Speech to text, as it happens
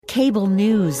Cable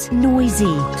news,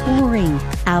 noisy, boring,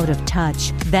 out of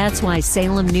touch. That's why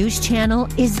Salem News Channel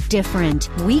is different.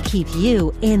 We keep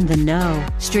you in the know.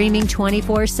 Streaming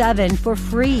 24/7 for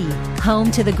free.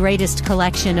 Home to the greatest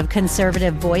collection of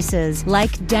conservative voices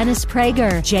like Dennis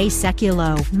Prager, Jay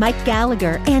Sekulow, Mike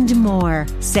Gallagher, and more.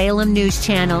 Salem News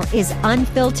Channel is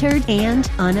unfiltered and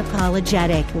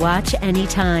unapologetic. Watch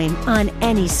anytime, on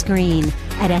any screen,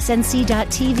 at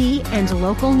snc.tv and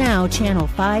Local Now Channel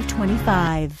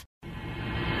 525.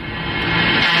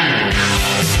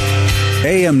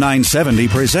 AM 970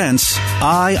 presents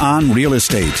Eye on Real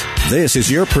Estate. This is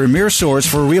your premier source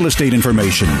for real estate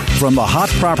information. From the hot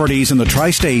properties in the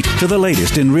tri-state to the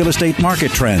latest in real estate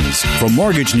market trends. From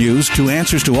mortgage news to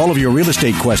answers to all of your real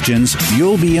estate questions,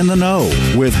 you'll be in the know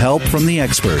with help from the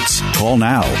experts. Call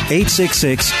now,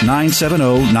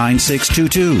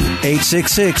 866-970-9622.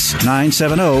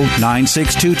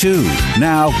 866-970-9622.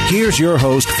 Now, here's your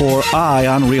host for Eye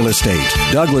on Real Estate,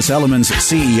 Douglas Elliman's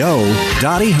CEO,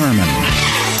 Dottie Herman.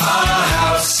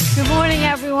 Good morning,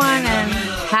 everyone, and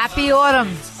happy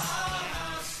autumn.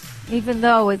 Even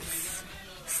though it's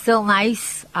still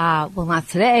nice, well, not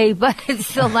today, but it's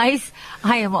still nice,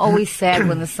 I am always sad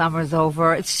when the summer's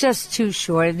over. It's just too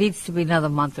short. It needs to be another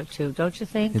month or two, don't you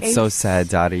think? It's so sad,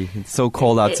 Dottie. It's so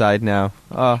cold outside now.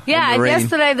 Yeah, and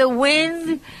yesterday the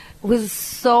wind was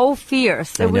so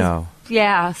fierce. I know.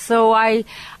 Yeah, so I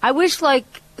wish,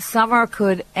 like, summer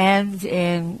could end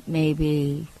in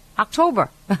maybe October,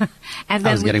 and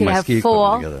then we could have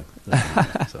fall.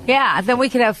 Yeah, then we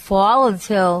could have fall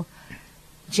until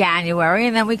January,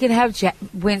 and then we could have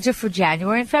winter for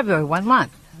January and February, 1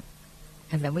 month,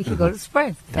 and then we could go to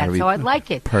spring. That's how I'd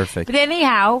like it. Perfect. But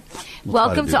anyhow,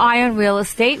 welcome to Eye on Real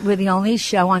Estate. We're the only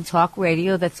show on talk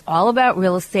radio that's all about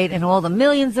real estate and all the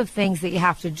millions of things that you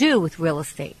have to do with real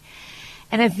estate.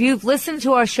 And if you've listened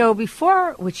to our show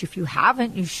before, which if you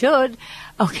haven't, you should,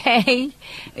 okay,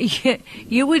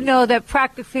 you would know that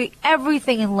practically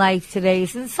everything in life today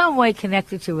is in some way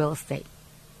connected to real estate.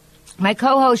 My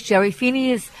co-host, Jerry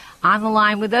Feeney, is on the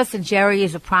line with us, and Jerry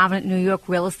is a prominent New York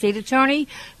real estate attorney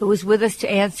who is with us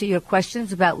to answer your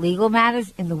questions about legal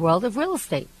matters in the world of real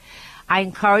estate. I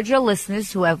encourage our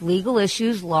listeners who have legal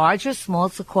issues, large or small,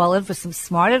 to call in for some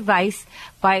smart advice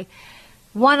by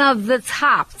one of the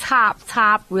top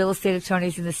real estate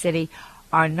attorneys in the city.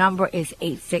 Our number is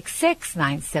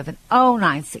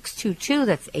 866-970-9622.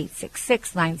 That's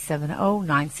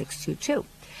 866-970-9622.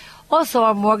 Also,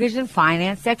 our mortgage and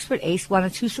finance expert, Ace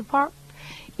Wanatusapart,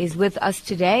 is with us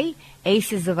today.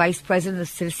 Ace is the vice president of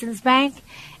Citizens Bank.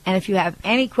 And if you have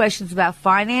any questions about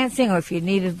financing or if you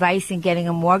need advice in getting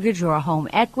a mortgage or a home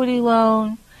equity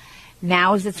loan,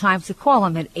 now is the time to call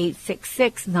him at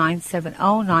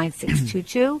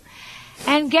 866-970-9622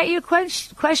 and get your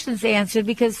questions answered,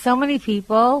 because so many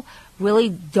people really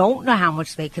don't know how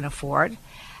much they can afford.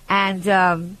 And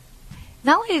not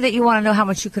only that you want to know how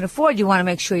much you can afford, you want to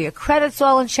make sure your credit's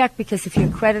all in check, because if your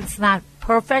credit's not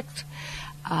perfect,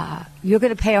 you're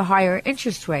going to pay a higher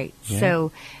interest rate. Yeah.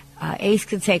 So Ace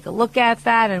can take a look at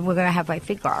that, and we're going to have, I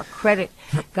think, our credit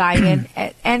guy in,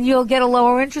 and you'll get a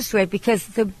lower interest rate, because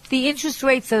the interest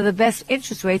rates that are the best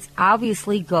interest rates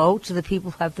obviously go to the people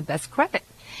who have the best credit.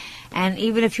 And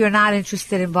even if you're not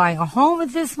interested in buying a home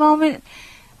at this moment,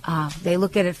 they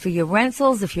look at it for your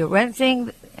rentals, if you're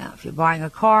renting, if you're buying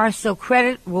a car. So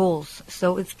credit rules.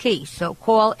 So it's key. So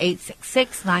call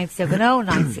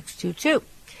 866-970-9622.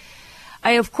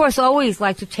 I, of course, always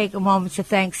like to take a moment to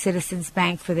thank Citizens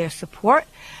Bank for their support.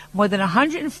 More than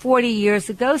 140 years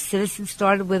ago, Citizens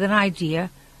started with an idea: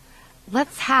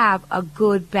 let's have a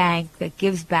good bank that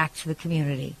gives back to the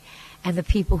community and the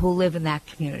people who live in that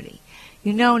community.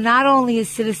 You know, not only is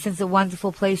Citizens a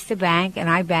wonderful place to bank, and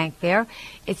I bank there,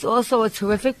 it's also a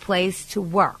terrific place to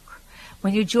work.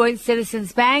 When you join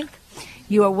Citizens Bank,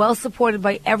 you are well supported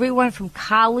by everyone from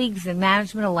colleagues and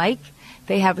management alike.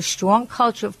 They have a strong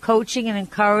culture of coaching and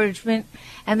encouragement,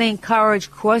 and they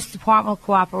encourage cross-departmental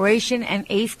cooperation, and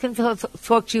Ace can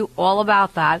talk to you all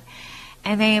about that.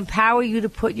 And they empower you to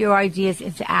put your ideas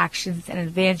into actions and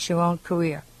advance your own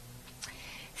career.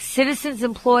 Citizens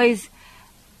employees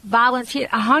volunteered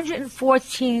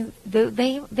 114.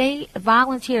 They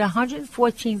volunteered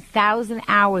 114,000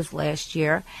 hours last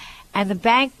year, and the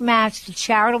bank matched the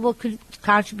charitable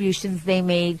contributions they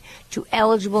made to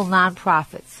eligible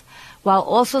nonprofits, while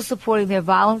also supporting their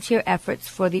volunteer efforts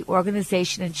for the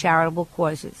organization and charitable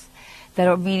causes that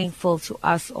are meaningful to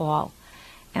us all.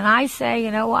 And I say,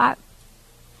 you know what?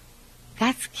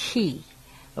 That's key,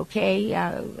 okay?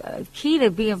 Key to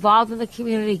be involved in the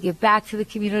community, give back to the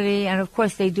community, and, of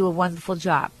course, they do a wonderful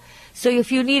job. So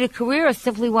if you need a career or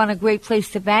simply want a great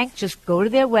place to bank, just go to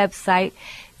their website,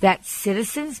 That's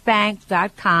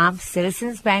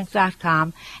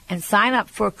citizensbank.com, and sign up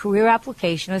for a career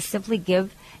application, or simply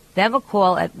give them a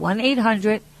call at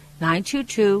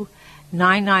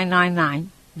 1-800-922-9999.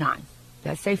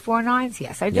 Did I say 4 nines?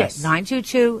 Yes, I did. Yes.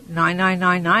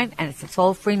 922-9999, and it's a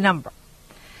toll-free number.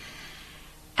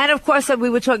 And, of course, we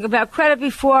were talking about credit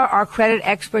before. Our credit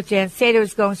expert, Dan Sater,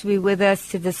 is going to be with us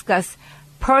to discuss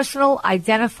personal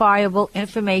identifiable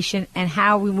information and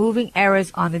how removing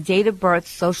errors on the date of birth,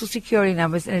 social security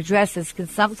numbers, and addresses can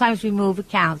sometimes remove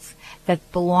accounts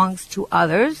that belongs to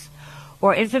others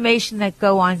or information that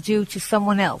go on due to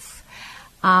someone else.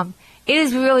 It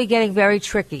is really getting very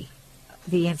tricky,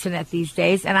 the Internet these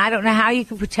days, and I don't know how you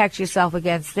can protect yourself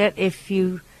against it unless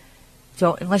you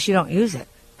don't use it.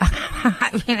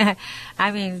 I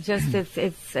mean, just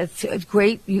it's a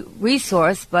great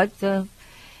resource, but there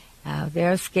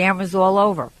are scammers all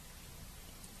over.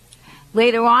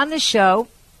 Later on the show,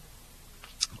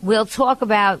 we'll talk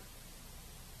a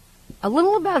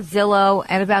little about Zillow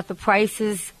and about the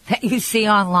prices that you see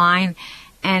online,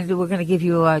 and we're going to give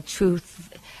you a truth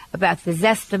about the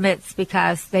Zestimates,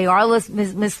 because they are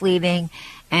misleading,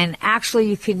 and actually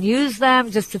you can use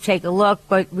them just to take a look,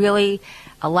 but really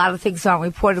a lot of things aren't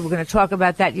reported. We're going to talk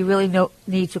about that. You really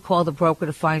need to call the broker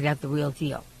to find out the real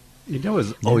deal. You know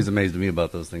what's always amazed me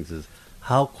about those things is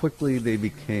how quickly they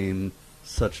became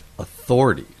such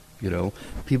authority. You know,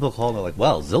 people call it like,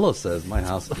 well, Zillow says my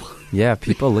house. Yeah,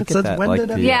 people look at that like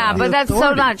the... Yeah, but that's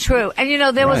so not true. And,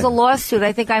 there was Right. a lawsuit.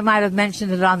 I think I might have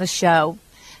mentioned it on the show.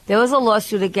 There was a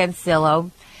lawsuit against Zillow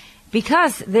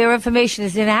because their information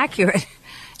is inaccurate.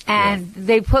 And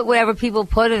they put whatever people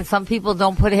put, and some people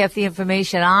don't put half the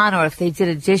information on, or if they did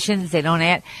additions, they don't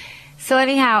add. So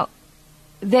anyhow,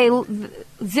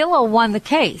 Zillow won the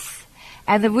case.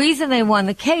 And the reason they won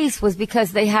the case was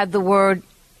because they had the word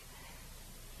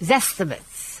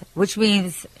Zestimates, which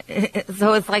means,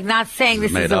 so it's like not saying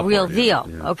this is a real deal,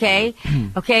 okay?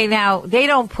 Okay, now, they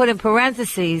don't put in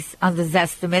parentheses on the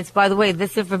Zestimates. By the way,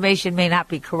 this information may not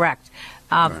be correct.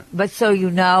 But so you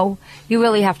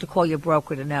really have to call your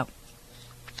broker to know.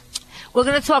 We're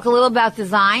going to talk a little about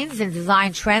designs and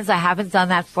design trends. I haven't done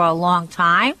that for a long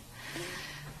time.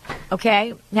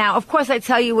 Okay. Now, of course, I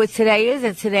tell you what today is,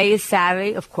 and today is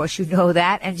Saturday. Of course, you know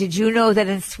that. And did you know that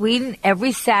in Sweden,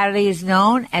 every Saturday is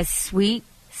known as Sweet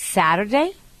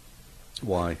Saturday?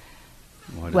 Why?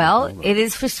 Well, it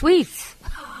is for sweets.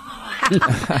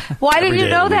 Why didn't you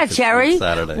know that, Jerry?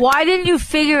 Why didn't you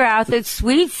figure out that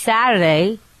Sweet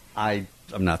Saturday I'm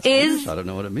not Swedish. I don't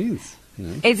know what it means.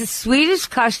 It's a Swedish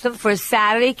custom for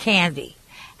Saturday candy.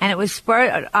 And it was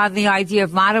spurred on the idea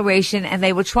of moderation, and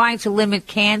they were trying to limit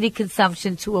candy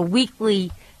consumption to a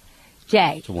weekly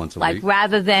day. So once a week.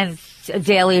 Rather than a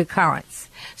daily occurrence.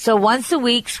 So once a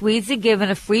week, Swedes are given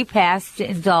a free pass to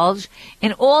indulge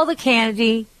in all the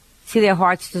candy to their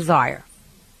heart's desire.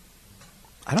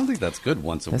 I don't think that's good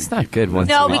once a week. That's not good once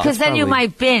a week. No, because then you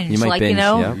might binge.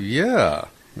 Yeah,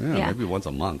 maybe once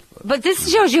a month. But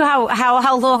this shows you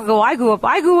how long ago I grew up.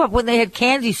 I grew up when they had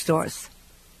candy stores.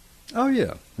 Oh,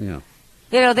 yeah.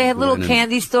 They had little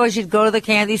candy stores. You'd go to the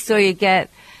candy store, you'd get,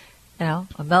 a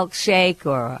milkshake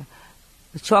or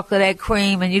a chocolate egg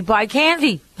cream, and you'd buy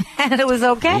candy, and it was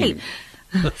okay.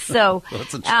 So,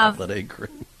 what's a chocolate egg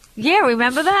cream? Yeah,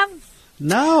 remember them?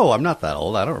 No, I'm not that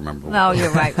old. I don't remember. No,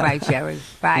 you're right, Jerry.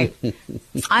 Right.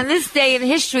 On this day in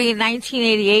history, in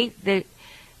 1988,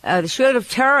 the Shroud of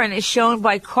Turin is shown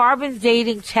by carbon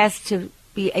dating tests to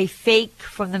be a fake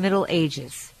from the Middle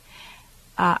Ages.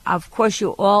 Of course,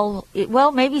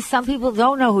 maybe some people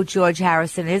don't know who George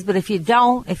Harrison is, but if you're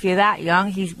that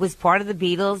young, he was part of the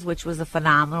Beatles, which was a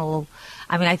phenomenal,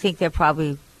 I think they're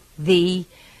probably if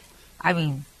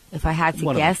I had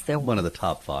to guess, they're one of the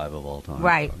top 5 of all time.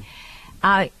 Right.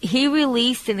 He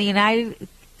released in the United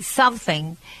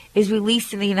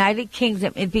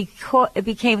Kingdom. It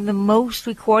became the most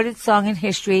recorded song in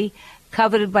history,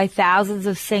 coveted by thousands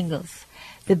of singles.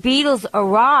 The Beatles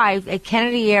arrived at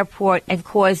Kennedy Airport and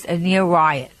caused a near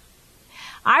riot.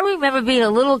 I remember being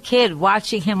a little kid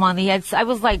watching him on the I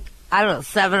was like,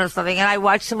 7 or something, and I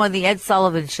watched him on the Ed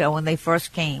Sullivan Show when they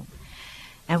first came.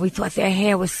 And we thought their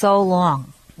hair was so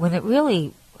long, when it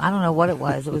really, I don't know what it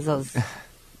was. It was those...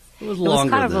 It was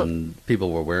longer than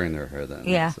people were wearing their hair then.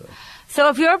 Yeah. So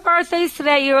if your birthday's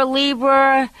today, you're a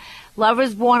Libra,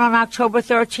 lovers born on October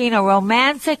 13 are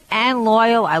romantic and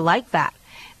loyal. I like that.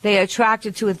 They are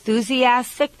attracted to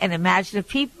enthusiastic and imaginative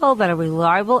people that are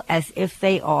reliable as if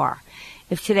they are.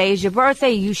 If today is your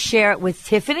birthday, you share it with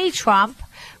Tiffany Trump,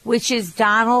 which is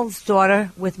Donald's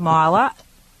daughter with Marla.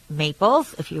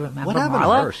 Maples, if you remember. What happened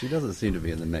Marla. to her? She doesn't seem to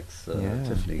be in the mix,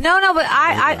 Tiffany. No, but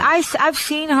I've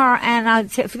seen her and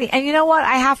Tiffany. And you know what?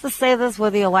 I have to say this,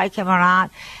 whether you like him or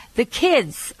not. The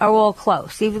kids are all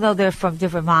close, even though they're from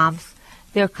different moms.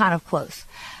 They're kind of close.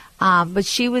 But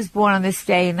she was born on this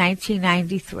day in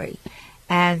 1993.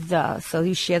 And so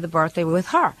you share the birthday with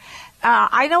her.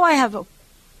 I know I have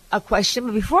a question,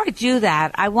 but before I do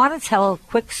that, I want to tell a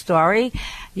quick story.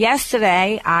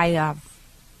 Yesterday, I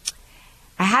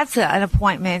had an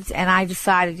appointment, and I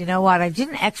decided, you know what, I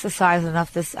didn't exercise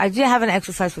enough I haven't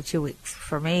exercised for 2 weeks.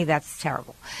 For me, that's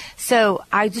terrible. So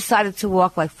I decided to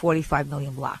walk like 45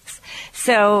 million blocks.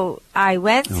 So I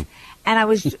went, and I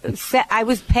was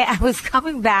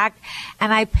coming back,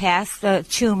 and I passed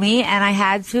Toomey, and I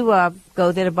had to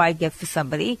go there to buy a gift for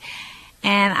somebody.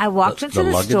 And I walked into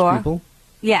the store. People?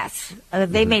 Yes,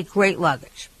 they make great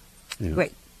luggage. Yeah.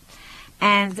 Great.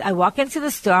 And I walk into the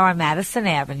store on Madison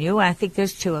Avenue, and I think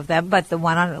there's two of them, but the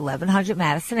one on 1100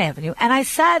 Madison Avenue. And I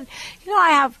said,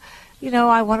 I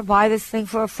want to buy this thing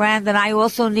for a friend, and I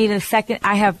also need a second.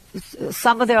 I have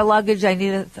some of their luggage. I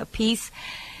need a piece.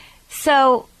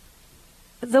 So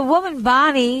the woman,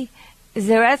 Bonnie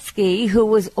Zaretsky, who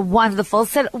was wonderful,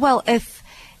 said, well, if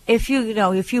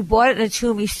you bought it in a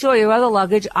Toomey store, your other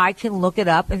luggage, I can look it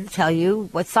up and tell you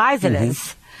what size it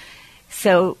is.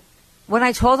 So when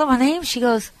I told her my name, she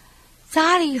goes,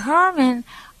 Dottie Herman,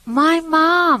 my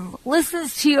mom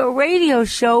listens to your radio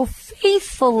show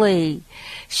faithfully.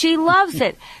 She loves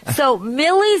it. So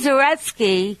Millie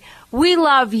Zaretsky, we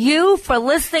love you for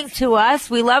listening to us.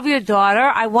 We love your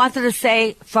daughter. I wanted to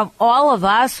say from all of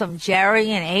us, from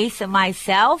Jerry and Ace and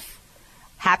myself,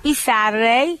 happy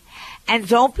Saturday. And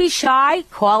don't be shy.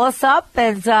 Call us up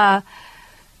and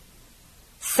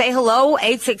say hello,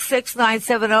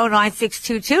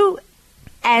 866-970-9622.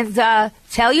 And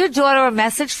tell your daughter a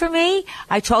message for me.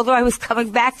 I told her I was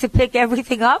coming back to pick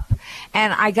everything up.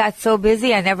 And I got so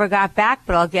busy I never got back,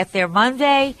 but I'll get there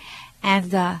Monday.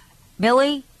 And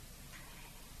Millie,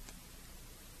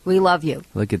 we love you.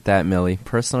 Look at that, Millie.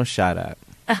 Personal shout-out.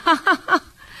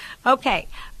 Okay.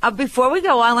 Before we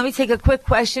go on, let me take a quick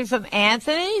question from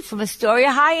Anthony from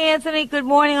Astoria. Hi, Anthony. Good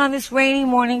morning on this rainy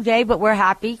morning day, but we're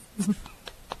happy.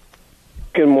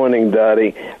 Good morning,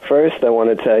 Dottie. First, I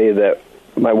want to tell you that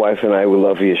my wife and I, we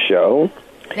love your show.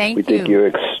 Thank you. We think you're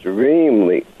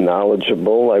extremely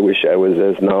knowledgeable. I wish I was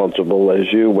as knowledgeable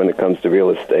as you when it comes to real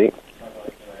estate,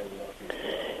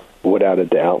 without a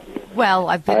doubt. Well,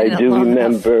 I do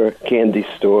remember candy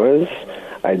stores.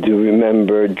 I do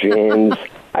remember Jan's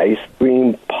ice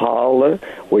cream parlor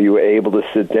where you were able to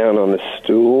sit down on a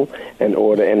stool and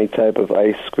order any type of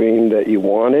ice cream that you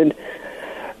wanted.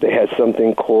 They had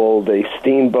something called a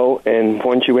steamboat, and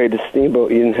once you ate a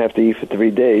steamboat, you didn't have to eat for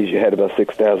 3 days. You had about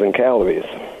 6,000 calories.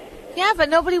 Yeah, but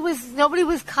nobody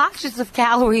was conscious of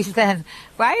calories then,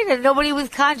 right? And nobody was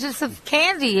conscious of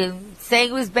candy and saying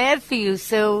it was bad for you.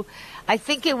 So I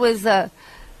think it was a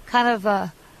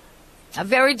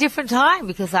very different time,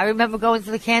 because I remember going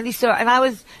to the candy store,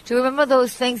 and do you remember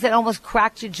those things that almost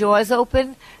cracked your jaws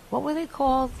open? What were they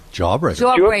called? Jawbreakers.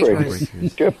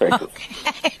 Jawbreakers.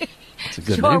 Okay. That's a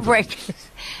good Jawbreakers.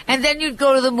 And then you'd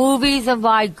go to the movies and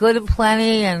buy Good and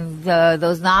Plenty and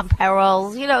those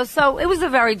non-perils, so it was a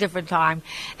very different time.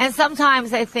 And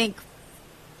sometimes I think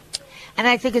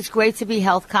it's great to be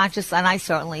health conscious, and I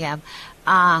certainly am.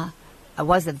 I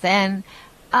wasn't then.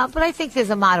 But I think there's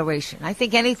a moderation. I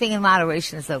think anything in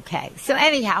moderation is okay. So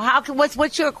anyhow,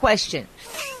 what's your question?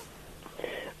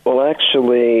 Well,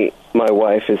 actually, my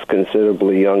wife is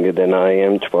considerably younger than I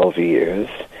am, 12 years.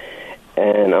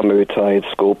 And I'm a retired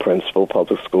school principal,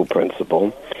 public school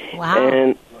principal. Wow.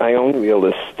 And I own real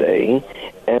estate,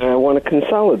 and I want to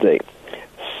consolidate.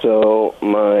 So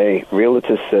my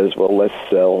realtor says, well, let's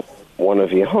sell one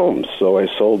of your homes. So I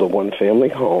sold a one-family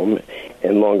home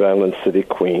in Long Island City,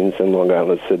 Queens, and Long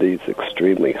Island City is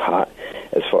extremely hot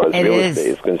as far as real estate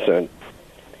is concerned.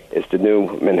 It's the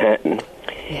new Manhattan.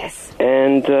 Yes.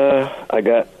 And I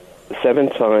got 7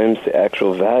 times the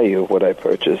actual value of what I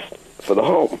purchased for the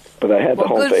home. But I had the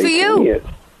home for 18 years.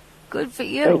 Good for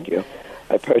you. Thank you.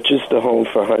 I purchased the home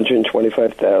for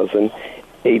 $125,000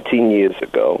 18 years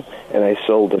ago, and I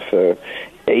sold it for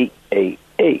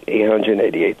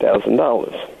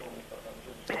 $888,000.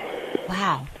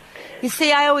 Wow. You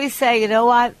see, I always say, you know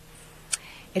what?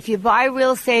 If you buy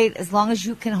real estate, as long as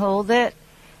you can hold it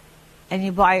and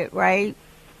you buy it right,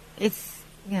 it's,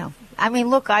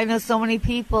 look, I know so many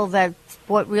people that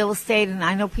bought real estate, and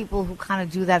I know people who kind of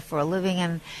do that for a living,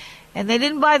 and And they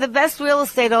didn't buy the best real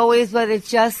estate always, but they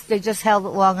just held it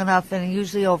long enough, and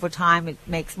usually over time it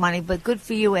makes money. But good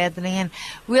for you, Anthony. And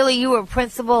really, you were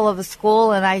principal of a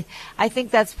school, and I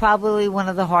think that's probably one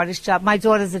of the hardest jobs. My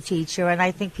daughter's a teacher, and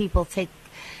I think people take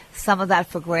some of that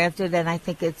for granted, and I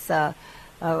think it's a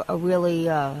really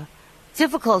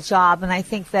difficult job, and I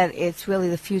think that it's really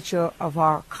the future of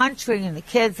our country and the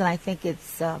kids, and I think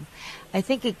it's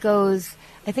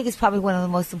probably one of the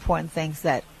most important things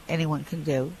that anyone can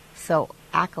do. So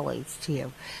accolades to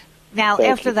you. Now,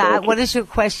 after that, what is your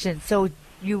question? So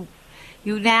you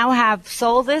now have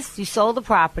sold this? You sold the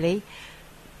property.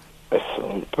 I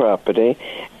sold the property,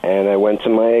 and I went to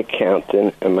my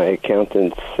accountant, and my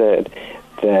accountant said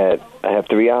that I have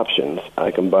three options. I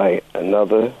can buy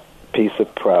another piece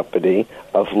of property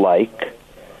of an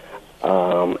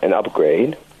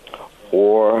upgrade,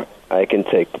 or I can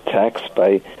take the tax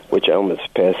bite, which I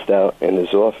almost passed out in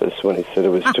his office when he said it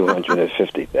was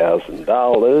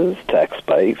 $250,000 tax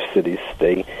bite, city,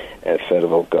 state, and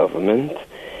federal government.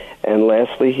 And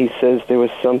lastly, he says there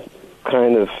was some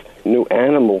kind of new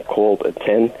animal called a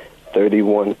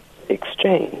 1031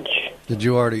 exchange. Did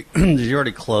you already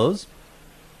close?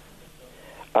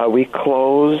 We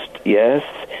closed, yes,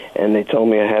 and they told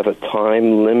me I have a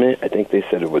time limit. I think they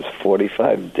said it was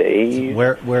 45 days.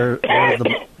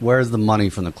 Where's the money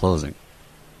from the closing?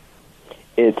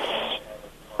 It's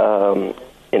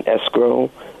in escrow.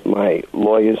 My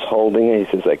lawyer's holding it.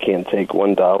 He says I can't take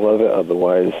 $1 of it,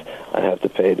 otherwise I have to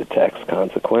pay the tax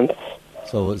consequence.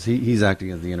 So he's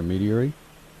acting as the intermediary?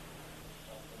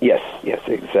 Yes,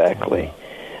 exactly.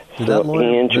 Has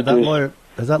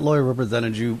that lawyer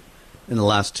represented you in the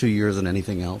last 2 years in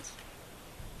anything else?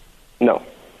 No.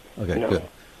 Okay, no. Good.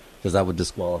 Because that would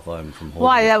disqualify him from holding.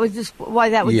 Why that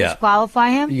would disqualify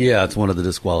him? Yeah, it's one of the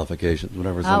disqualifications.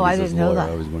 Whenever somebody says lawyer, I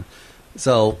always wonder.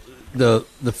 So the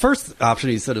first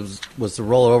option he said was to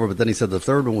roll it over, but then he said the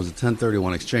third one was a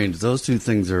 1031 exchange. Those two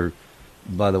things are,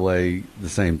 by the way, the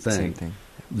same thing. Same thing.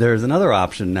 There's another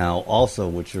option now also,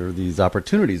 which are these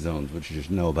opportunity zones, which you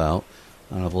should know about.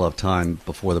 I don't know if we'll have time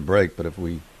before the break, but if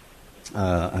we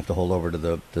have to hold over to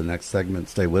the next segment,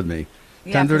 stay with me.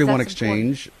 Yeah, 1031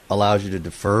 exchange allows you to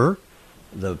defer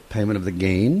the payment of the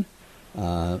gain.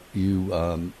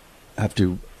 You have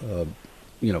to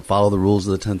follow the rules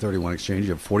of the 1031 exchange.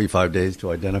 You have 45 days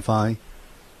to identify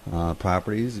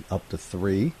properties. Up to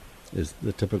 3 is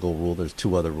the typical rule. There's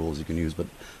 2 other rules you can use, but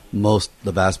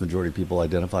the vast majority of people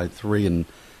identify 3 and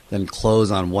then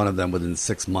close on one of them within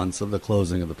 6 months of the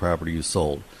closing of the property you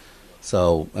sold.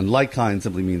 So, and like kind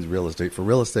simply means real estate. For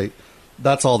real estate,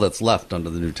 that's all that's left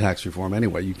under the new tax reform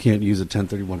anyway. You can't use a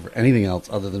 1031 for anything else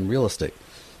other than real estate.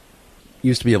 You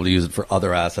used to be able to use it for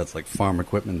other assets like farm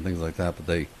equipment and things like that, but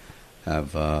they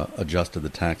have adjusted the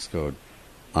tax code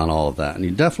on all of that. And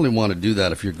you definitely want to do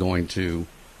that if you're going to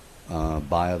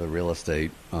buy other real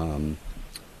estate,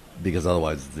 because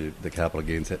otherwise the capital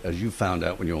gains hit, as you found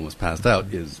out when you almost passed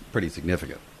out, is pretty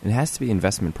significant. It has to be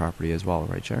investment property as well,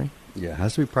 right, Jerry? Yeah, it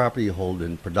has to be property you hold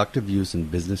in productive use in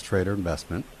business, trade, or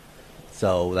investment.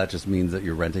 So that just means that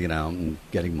you're renting it out and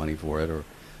getting money for it, or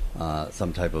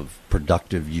some type of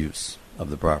productive use of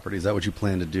the property. Is that what you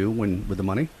plan to do with the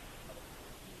money?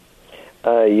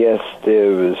 Yes,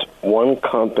 there was one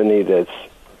company that's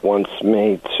wants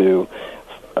me to,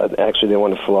 actually they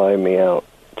want to fly me out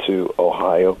to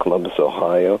Ohio, Columbus,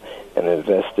 Ohio, and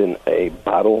invest in a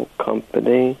bottle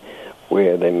company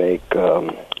where they make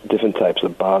different types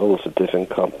of bottles of different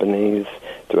companies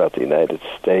throughout the United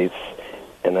States,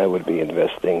 and I would be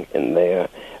investing in there.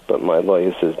 But my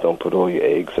lawyer says don't put all your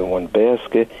eggs in one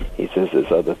basket. He says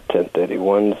there's other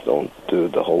 1031s, don't do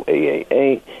the whole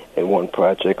AAA in one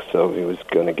project, so he was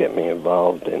going to get me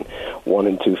involved in 1-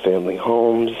 and 2-family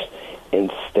homes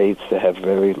in states that have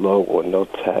very low or no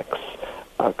tax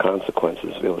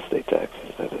consequences, real estate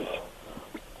taxes, that is.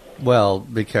 Well,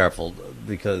 be careful,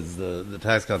 because the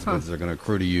tax consequences are going to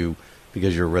accrue to you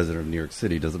because you're a resident of New York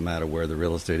City. It doesn't matter where the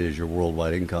real estate is. Your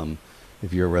worldwide income,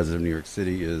 if you're a resident of New York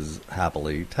City, is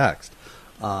happily taxed.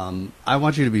 I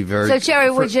want you to be very... So,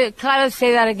 Jerry, would you kind of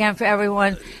say that again for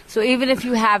everyone? So even if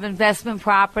you have investment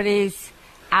properties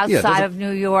outside of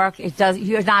New York,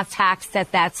 you're not taxed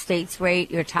at that state's rate.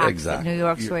 You're taxed at New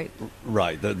York's rate.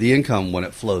 Right. The income, when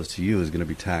it flows to you, is going to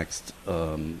be taxed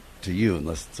to you,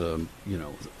 unless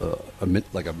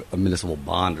it's like a municipal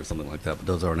bond or something like that. But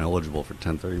those aren't eligible for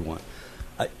 1031.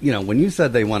 When you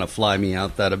said they want to fly me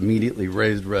out, that immediately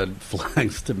raised red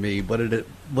flags to me. What did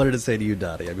it say to you,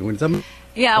 Dottie? I mean, when someone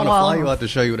want to fly you out to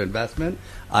show you an investment,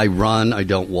 I run, I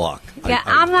don't walk. Yeah,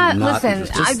 I'm not. Listen,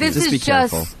 this is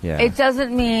just. Yeah. It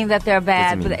doesn't mean that they're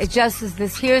bad, but it just is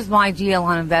this. Here's my deal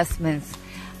on investments.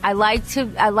 I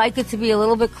like it to be a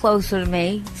little bit closer to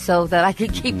me so that I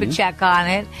can keep a check on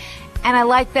it. And I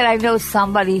like that I know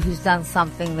somebody who's done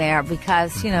something there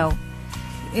because, maybe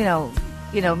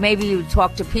you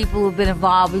talk to people who've been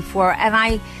involved before.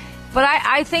 But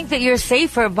I think that you're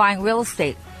safer buying real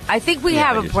estate. I think we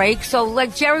have a break. So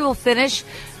like Jerry will finish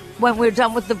when we're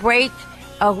done with the break.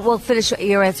 We'll finish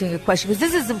your answering your question because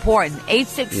this is important.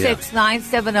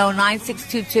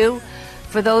 866-970-9622.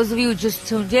 For those of you who just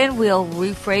tuned in, we'll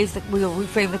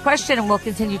reframe the question, and we'll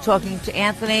continue talking to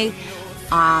Anthony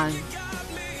on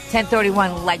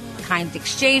 1031 like-kind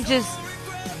exchanges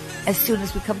as soon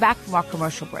as we come back from our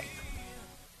commercial break.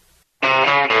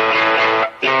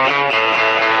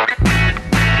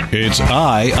 It's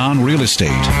Eye on Real Estate.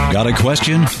 Got a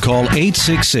question? Call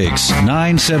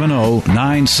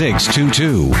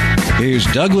 866-970-9622. Here's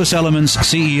Douglas Elliman's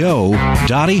CEO,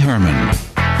 Dottie Herman.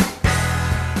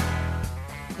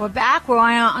 We're back. We're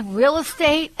on real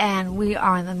estate, and we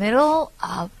are in the middle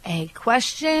of a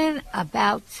question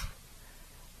about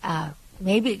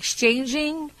maybe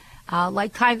exchanging,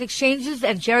 like-kind exchanges.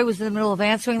 And Jerry was in the middle of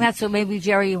answering that, so maybe,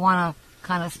 Jerry, you want to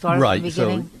kind of start at the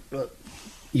beginning? So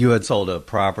you had sold a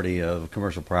property, a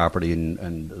commercial property,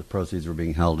 and the proceeds were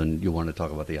being held, and you wanted to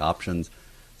talk about the options.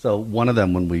 So one of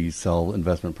them, when we sell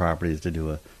investment properties, to do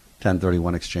a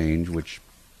 1031 exchange, which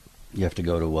you have to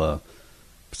go to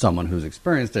someone who's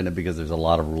experienced in it because there's a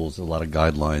lot of rules, a lot of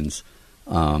guidelines,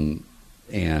 and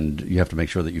you have to make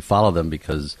sure that you follow them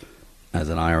because as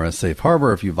an IRS safe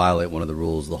harbor, if you violate one of the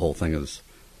rules, the whole thing is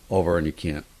over and you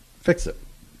can't fix it.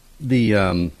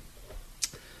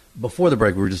 Before the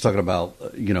break, we were just talking about,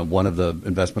 one of the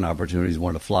investment opportunities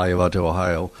wanted to fly you out to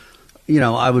Ohio.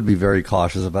 I would be very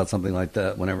cautious about something like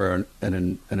that. Whenever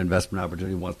an investment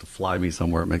opportunity wants to fly me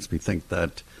somewhere, it makes me think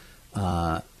that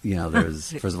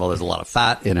there's first of all, there's a lot of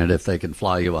fat in it if they can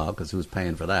fly you out because who's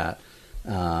paying for that?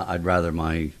 I'd rather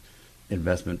my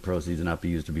investment proceeds not be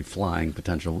used to be flying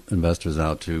potential investors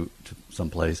out to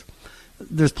someplace.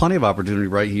 There's plenty of opportunity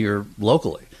right here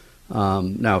locally.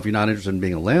 Now, if you're not interested in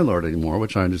being a landlord anymore,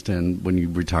 which I understand when you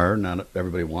retire, not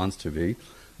everybody wants to be,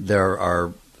 there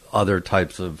are other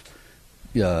types of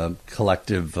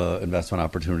collective investment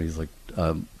opportunities like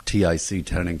TIC,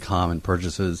 tenant in common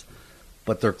purchases,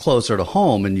 but they're closer to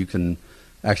home and you can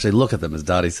actually look at them. As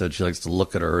Dottie said, she likes to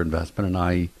look at her investment, and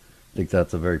I think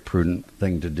that's a very prudent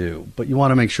thing to do. But you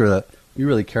want to make sure that you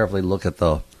really carefully look at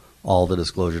all the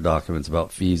disclosure documents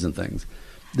about fees and things.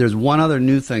 There's one other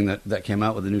new thing that came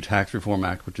out with the new Tax Reform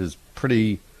Act, which is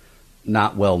pretty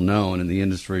not well known in the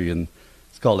industry, and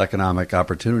it's called Economic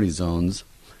Opportunity Zones.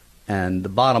 And the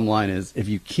bottom line is if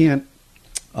you can't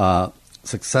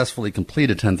successfully complete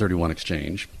a 1031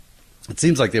 exchange, it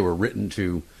seems like they were written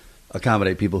to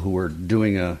accommodate people who were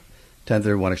doing a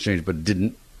 1031 exchange but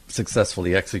didn't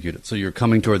successfully execute it. So you're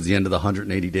coming towards the end of the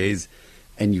 180 days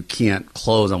and you can't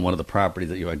close on one of the properties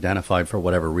that you identified for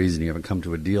whatever reason. You haven't come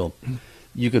to a deal.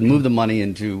 You can move the money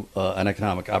into an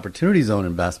economic opportunity zone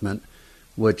investment,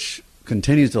 which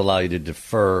continues to allow you to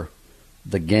defer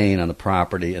the gain on the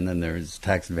property, and then there's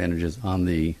tax advantages on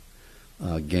the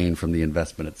gain from the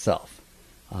investment itself.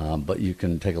 But you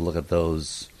can take a look at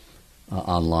those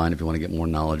online if you want to get more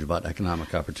knowledge about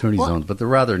economic opportunity zones. But they're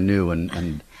rather new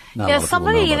and not a lot of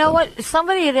people know about them.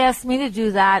 Somebody had asked me to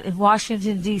do that in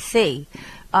Washington, D.C.,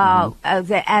 and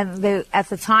at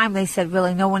the time they said,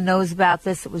 really, no one knows about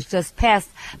this. It was just passed.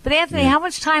 But, Anthony, how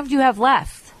much time do you have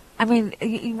left? I mean,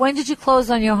 when did you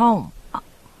close on your home?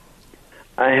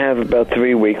 I have about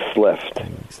 3 weeks left.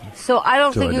 So I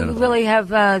don't think you really have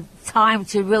time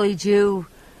to really do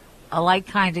a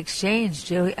like-kind exchange,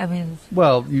 Joey. I mean...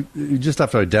 Well, you just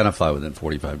have to identify within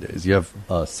 45 days. You have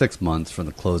 6 months from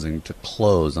the closing to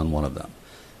close on one of them.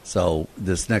 So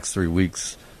this next 3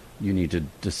 weeks... you need to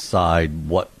decide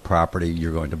what property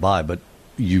you're going to buy, but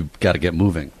you've got to get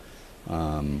moving.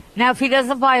 Now, if he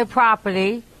doesn't buy a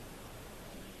property...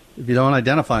 If you don't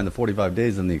identify in the 45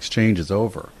 days, then the exchange is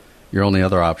over. Your only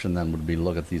other option then would be to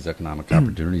look at these economic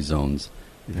opportunity zones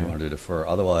if you wanted to defer.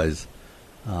 Otherwise,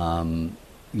 the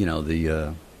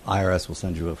IRS will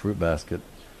send you a fruit basket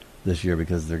this year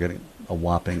because they're getting a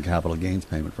whopping capital gains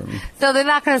payment from you. So they're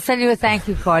not going to send you a thank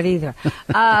you card either.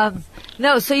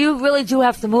 No, so you really do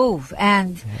have to move.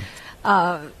 And,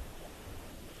 because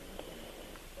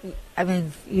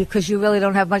you really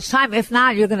don't have much time. If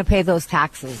not, you're going to pay those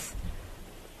taxes.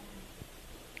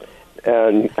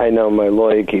 And I know my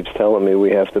lawyer keeps telling me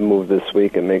we have to move this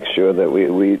week and make sure that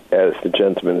we as the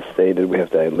gentleman stated, we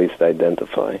have to at least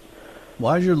identify.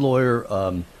 Why is your lawyer...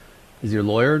 is your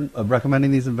lawyer recommending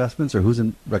these investments, or who's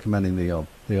recommending the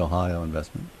Ohio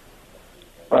investment?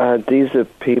 These are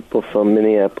people from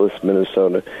Minneapolis,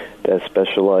 Minnesota, that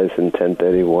specialize in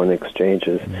 1031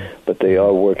 exchanges, but they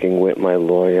are working with my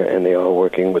lawyer and they are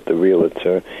working with the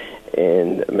realtor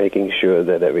and making sure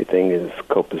that everything is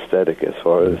copacetic as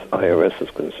far as IRS is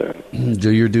concerned.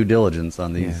 Do your due diligence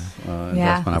on these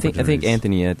investment opportunities. I think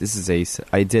Anthony, I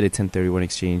did a 1031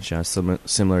 exchange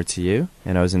similar to you,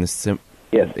 and I was in the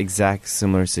exact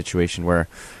similar situation where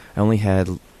I only had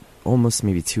almost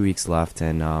maybe 2 weeks left,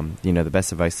 and the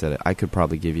best advice that I could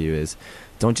probably give you is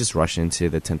don't just rush into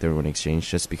the 1031 exchange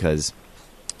just because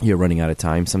you're running out of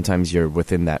time. Sometimes you're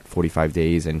within that 45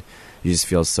 days and you just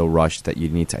feel so rushed that you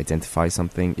need to identify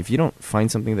something. If you don't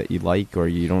find something that you like or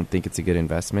you don't think it's a good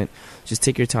investment, just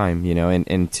take your time,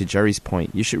 and to Jerry's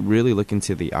point, you should really look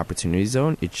into the opportunity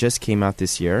zone. It just came out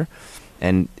this year.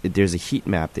 And there's a heat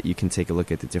map that you can take a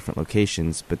look at the different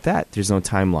locations, but there's no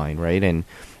timeline, right? And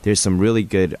there's some really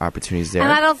good opportunities there.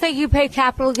 And I don't think you pay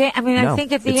capital gain. I mean, I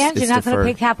think at the end you're not going to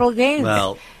pay capital gains.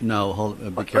 Well, no,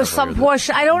 be careful. Or some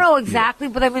portion. I don't know exactly,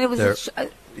 but I mean, it was.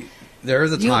 There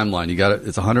is a timeline. You got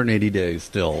it's 180 days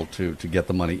still to get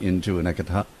the money into an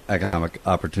economic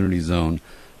opportunity zone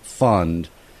fund.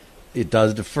 It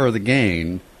does defer the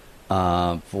gain.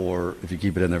 For if you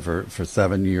keep it in there for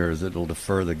 7 years, it'll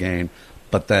defer the gain.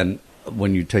 But then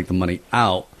when you take the money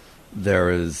out, there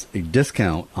is a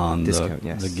discount on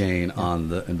the gain on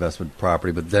the investment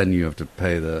property. But then you have to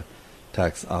pay the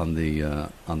tax on the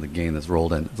gain that's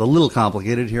rolled in. It's a little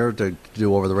complicated here to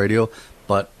do over the radio,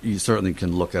 but you certainly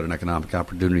can look at an economic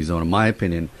opportunity zone. In my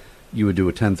opinion, you would do a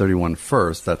 1031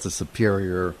 first. That's a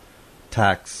superior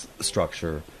tax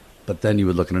structure. But then you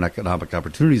would look at an economic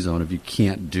opportunity zone if you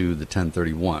can't do the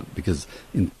 1031. Because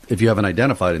if you haven't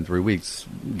identified in 3 weeks,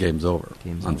 game's over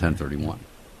on 1031.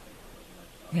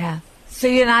 Yeah. So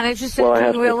you're not interested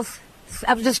in doing real estate?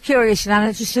 I'm just curious. You're not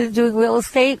interested in doing real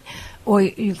estate? Or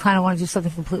you kind of want to do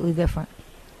something completely different?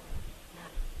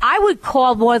 I would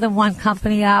call more than one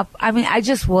company up. I mean, I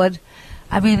just would.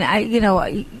 I mean,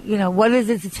 what is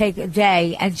it to take a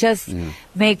day and just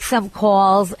make some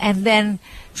calls and then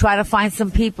try to find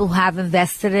some people who have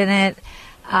invested in it,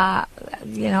 and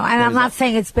I'm not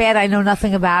saying it's bad. I know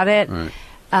nothing about it,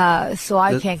 so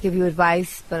I can't give you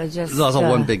advice. But I just there's also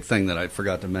one big thing that I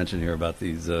forgot to mention here about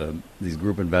these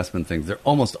group investment things. They're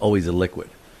almost always illiquid.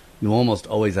 You almost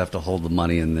always have to hold the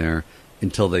money in there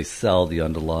until they sell the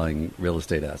underlying real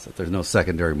estate asset. There's no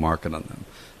secondary market on them.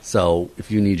 So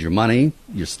if you need your money,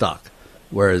 you're stuck.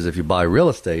 Whereas if you buy real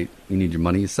estate, you need your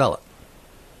money, you sell it.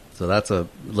 So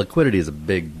liquidity is a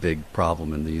big, big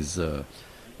problem in these,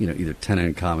 either tenant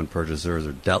in common purchasers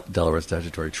or Delaware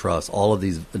statutory trusts. All of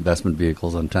these investment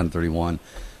vehicles on 1031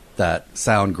 that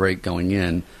sound great going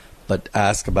in, but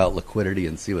ask about liquidity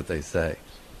and see what they say.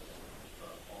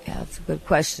 Yeah, that's a good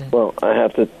question. Well, I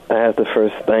have to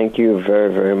first thank you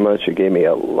very, very much. You gave me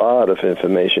a lot of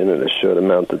information in a short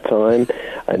amount of time.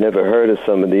 I never heard of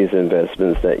some of these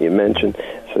investments that you mentioned,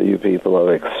 so you people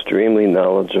are extremely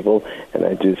knowledgeable, and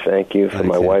I do thank you. For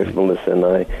my wife, Melissa, and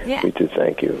I, we do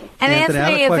thank you. And Anthony,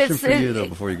 I have a question if for you, though,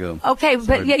 before you go. Okay,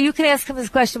 but you can ask him this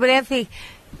question. But Anthony,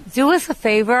 do us a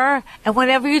favor, and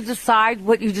whenever you decide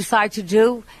what you decide to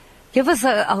do, give us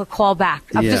a call back.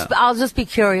 I'll just be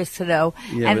curious to know.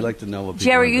 Yeah, and we'd like to know what people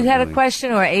Jerry, you had a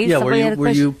question, or Ace? Yeah, had a were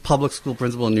you public school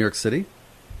principal in New York City?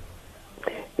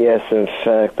 Yes, in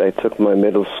fact, I took my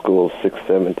middle school, 6th,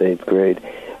 7th, 8th grade,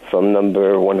 from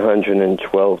number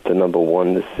 112 to number 1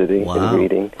 in the city in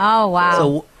reading. Oh, wow.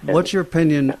 So what's your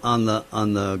opinion on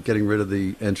the getting rid of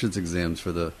the entrance exams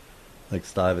for the, like,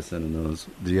 Stuyvesant and those?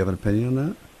 Do you have an opinion on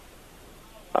that?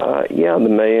 Yeah, the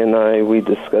mayor and we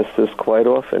discuss this quite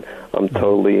often. I'm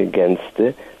totally against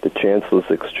it. The chancellor's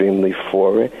extremely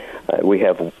for it. We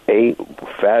have 8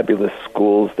 fabulous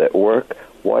schools that work.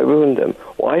 Why ruin them?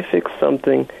 Why fix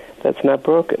something that's not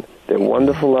broken? They're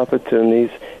wonderful opportunities.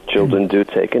 Children do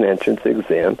take an entrance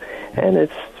exam, and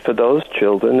it's for those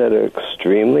children that are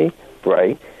extremely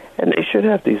bright, and they should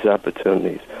have these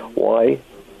opportunities. Why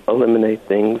eliminate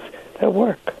things that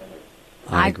work?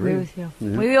 I agree with you.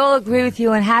 Yeah. We all agree with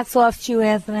you, and hats off to you,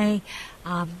 Anthony.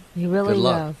 You really good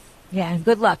luck. And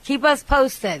good luck. Keep us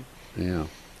posted. Yeah.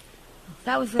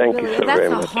 That was that's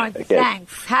a hard.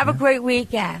 Thanks. Have a great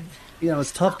weekend.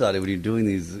 It's tough, Dottie, when you're doing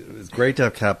these. It's great to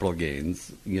have capital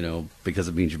gains, because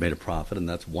it means you made a profit, and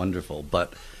that's wonderful.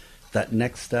 But that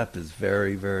next step is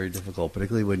very, very difficult,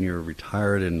 particularly when you're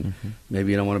retired and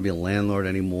maybe you don't want to be a landlord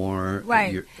anymore.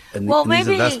 Right. And these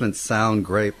investments sound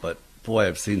great, but boy,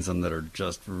 I've seen some that are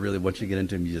just really, once you get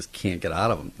into them, you just can't get out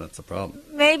of them. That's the problem.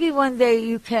 Maybe one day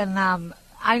you can,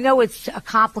 I know it's a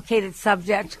complicated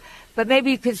subject, but maybe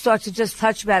you could start to just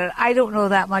touch about it. I don't know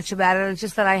that much about it. It's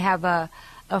just that I have a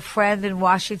a friend in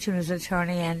Washington who's an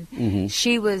attorney, and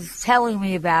she was telling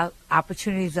me about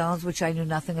opportunity zones, which I knew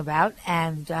nothing about.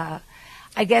 And I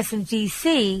guess in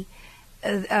D.C.,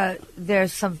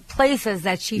 there's some places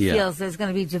that she feels there's going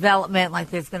to be development, like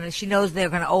she knows they're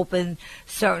going to open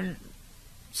certain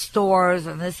stores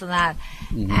and this and that.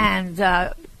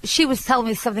 And she was telling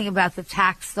me something about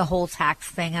the whole tax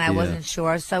thing, and I wasn't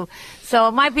sure. So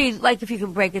it might be like if you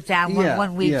could break it down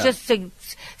one week, just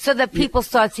so that people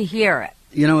start to hear it.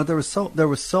 You know, there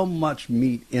was so much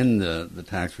meat in the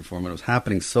tax reform, and it was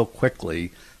happening so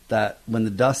quickly that when the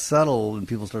dust settled and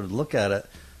people started to look at it,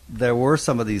 there were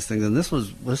some of these things, and this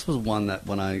was one that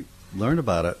when I learned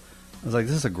about it, I was like,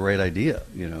 this is a great idea,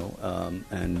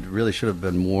 and really should have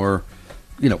been more.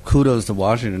 Kudos to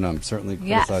Washington. I'm certainly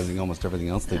criticizing almost everything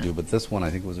else they do, but this one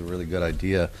I think was a really good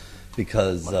idea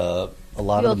because a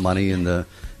lot of the money in the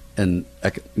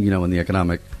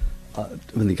economic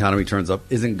when the economy turns up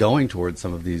isn't going towards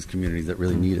some of these communities that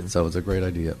really need it. So it's a great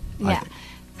idea. Yeah,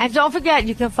 and don't forget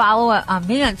you can follow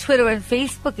me on Twitter and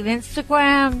Facebook and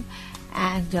Instagram,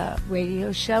 and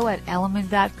radio show at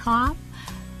element.com,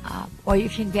 or you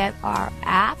can get our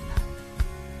app,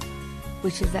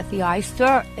 which is at the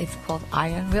iStore. It's called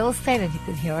Eye on Real Estate, and you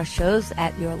can hear our shows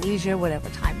at your leisure, whatever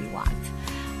time you want.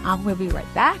 We'll be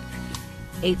right back.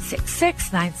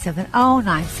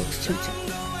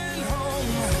 866-970-9622.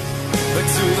 But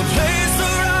to the place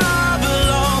where I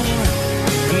belong,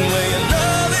 and where your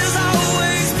love has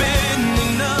always been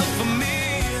enough for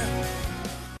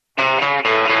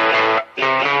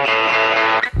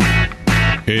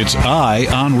me. It's Eye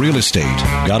on Real Estate.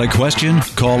 Got a question?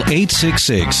 Call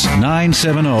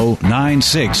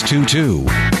 866-970-9622.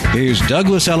 Here's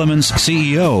Douglas Elliman's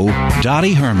CEO,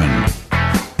 Dottie Herman.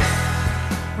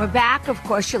 We're back. Of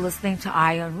course, you're listening to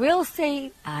Eye on Real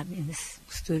Estate. I'm in the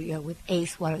studio with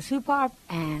Ace Waters-Hupar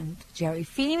and Jerry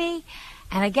Feeney.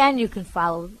 And again, you can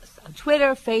follow us on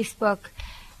Twitter, Facebook,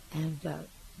 and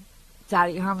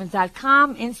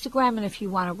DottieHerman.com, Instagram. And if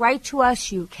you want to write to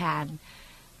us, you can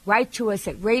write to us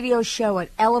at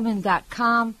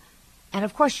radioshow@element.com. And,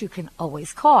 of course, you can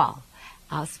always call.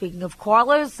 Speaking of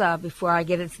callers, before I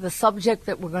get into the subject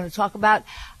that we're going to talk about,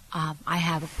 I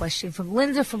have a question from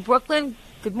Linda from Brooklyn.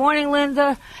 Good morning,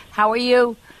 Linda. How are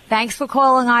you? Thanks for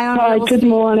calling Eye on Real Estate. Good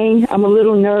morning. I'm a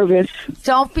little nervous.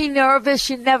 Don't be nervous.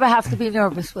 You never have to be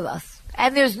nervous with us.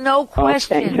 And there's no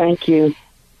question. Okay, thank you.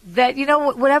 That,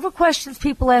 whatever questions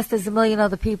people ask, there's a million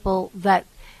other people that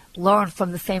learn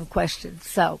from the same questions.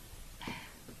 So,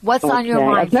 what's on your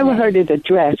mind I've never heard it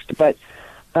addressed, but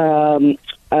my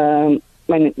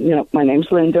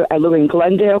name's Linda. I live in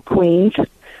Glendale, Queens,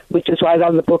 which is right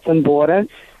on the Brooklyn border.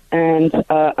 And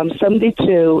I'm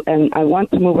 72, and I want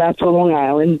to move out to Long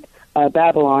Island,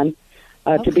 Babylon,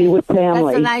 to be with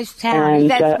family. That's a nice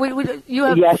town. And, you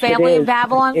have family in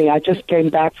Babylon? Yeah, I just came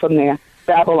back from there.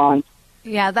 Babylon.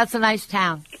 Yeah, that's a nice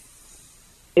town.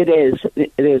 It is.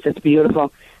 It is. It's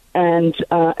beautiful. And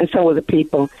so are the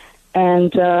people.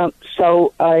 And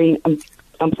so I'm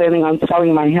planning on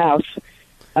selling my house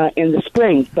in the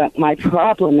spring. But my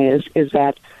problem is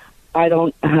that I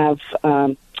don't have...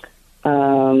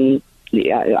 I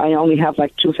only have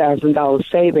like $2,000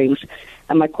 savings.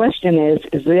 And my question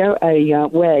is there a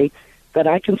way that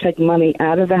I can take money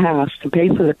out of the house to pay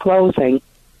for the closing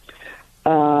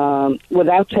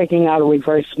without taking out a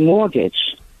reverse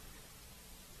mortgage?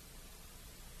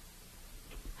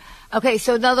 Okay,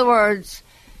 so in other words,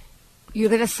 you're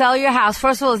going to sell your house.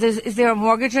 First of all, is there a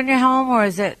mortgage on your home, or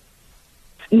is it?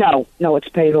 No, it's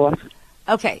paid off.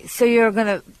 Okay, so you're going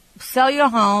to sell your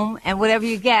home, and whatever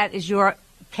you get is your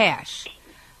cash.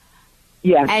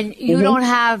 Yes. And you don't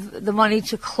have the money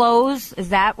to close? Is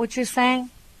that what you're saying?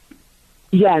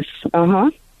 Yes. Uh-huh.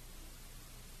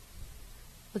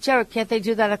 Well, Jared, can't they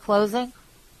do that at closing?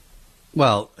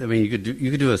 Well, I mean, you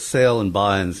could do a sale and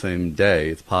buy in the same day.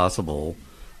 It's possible,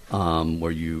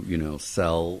 where you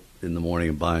sell in the morning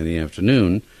and buy in the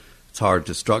afternoon. It's hard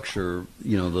to structure.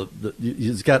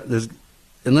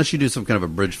 Unless you do some kind of a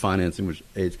bridge financing, which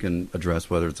Ace can address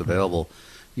whether it's available.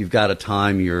 You've got to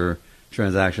time your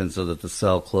transaction so that the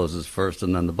sell closes first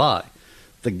and then the buy.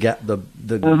 The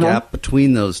gap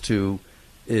between those two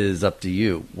is up to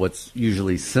you. What's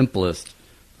usually simplest,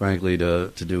 frankly,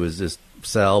 to do is just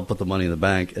sell, put the money in the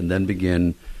bank, and then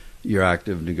begin your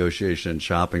active negotiation and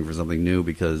shopping for something new,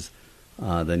 because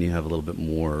then you have a little bit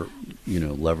more,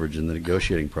 leverage in the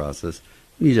negotiating process.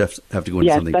 You just have to go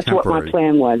into something temporary. Yes, that's what my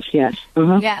plan was, yes.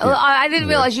 Yeah, well, I didn't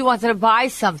realize you wanted to buy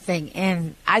something,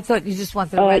 and I thought you just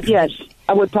wanted to rent yes,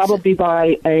 I would probably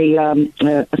buy a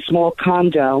small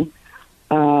condo,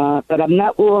 but I'm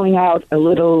not ruling out a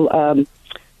little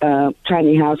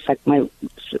tiny house. Like my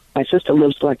sister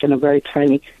lives like in a very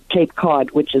tiny Cape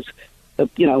Cod, which is,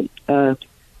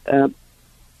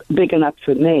 big enough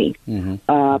for me.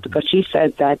 Because she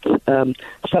said that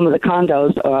some of the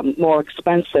condos are more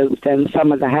expensive than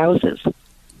some of the houses.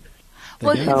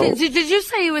 Well, did you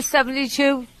say you were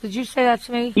 72? Did you say that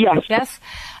to me? Yes. Yes?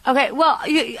 Okay, well,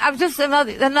 I'm just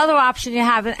another option you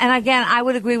have. And again, I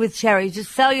would agree with Jerry.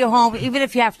 Just sell your home, even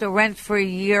if you have to rent for a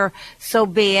year, so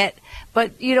be it.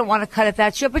 But you don't want to cut it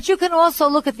that short. But you can also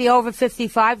look at the over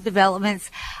 55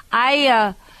 developments.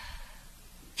 I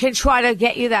can try to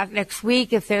get you that next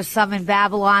week if there's some in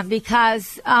Babylon,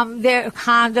 because they're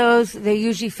condos. They're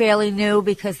usually fairly new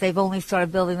because they've only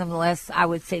started building them the last, I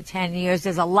would say, 10 years.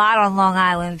 There's a lot on Long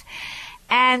Island.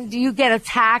 And you get a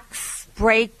tax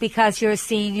break because you're a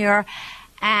senior.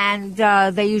 And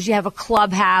they usually have a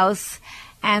clubhouse.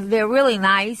 And they're really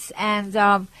nice.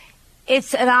 And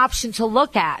it's an option to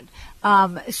look at,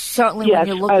 certainly when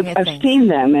you're looking at things. I've seen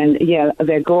them, and, yeah,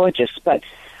 they're gorgeous. But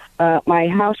my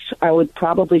house, I would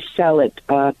probably sell it.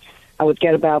 I would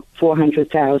get about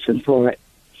 $400,000 for it.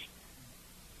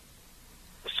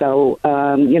 So,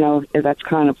 that's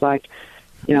kind of like,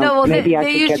 maybe I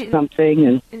could get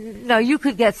something. No, you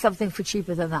could get something for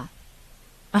cheaper than that.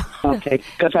 Okay,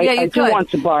 because I do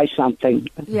want to buy something.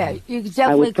 Yeah, you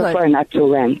definitely could. I would prefer not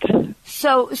to rent.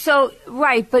 So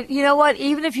right, but you know what?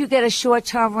 Even if you get a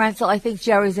short-term rental, I think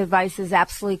Jerry's advice is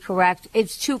absolutely correct.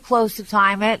 It's too close to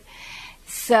time it.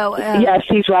 So yes,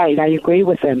 he's right. I agree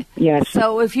with him. Yes.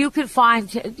 So if you could find,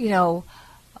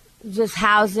 just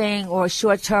housing or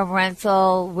short-term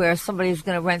rental where somebody's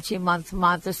going to rent you month to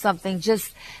month or something,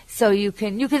 just so you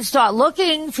can start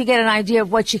looking to get an idea of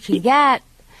what you can get.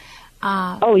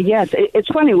 Oh yes, it's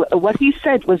funny. What he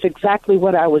said was exactly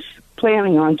what I was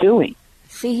planning on doing.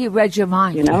 See, he read your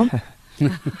mind. You know.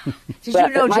 Did you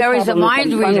know Jerry's a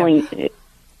mind reader?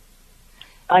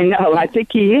 I know. I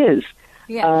think he is.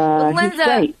 Yeah, but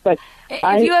Linda,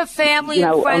 if you have family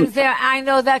and friends there, I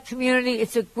know that community.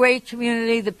 It's a great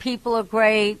community. The people are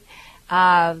great.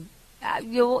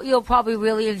 You'll probably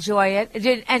really enjoy it.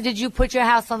 Did you put your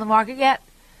house on the market yet?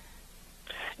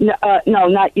 No,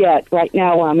 not yet. Right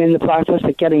now, I'm in the process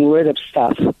of getting rid of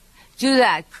stuff. Do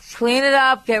that. Clean it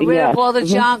up. Get rid of all the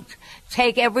junk.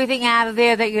 Take everything out of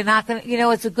there that you're not going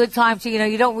to. It's a good time to.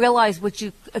 You don't realize what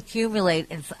you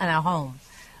accumulate in a home.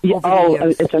 Yeah,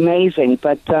 it's amazing,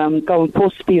 but going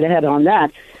full speed ahead on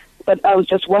that. But I was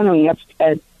just wondering if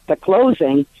at the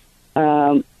closing,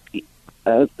 if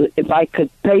I could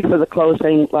pay for the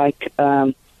closing, like,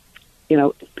 after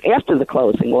the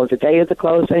closing or the day of the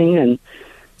closing. And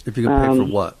if you could pay for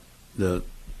what?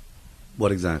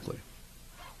 What exactly?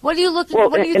 What are you looking for?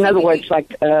 Well, in other words,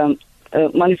 like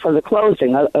money for the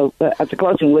closing. At the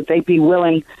closing, would they be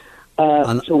willing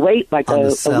to wait like a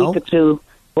week or two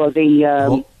for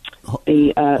the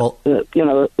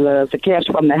the cash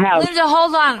from the house? Linda,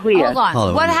 hold on.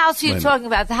 What house are you talking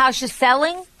about? The house you're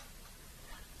selling?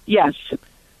 Yes.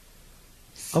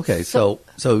 Okay, so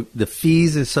the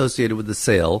fees associated with the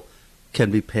sale can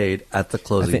be paid at the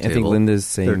closing table. I think Linda's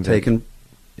saying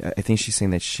I think she's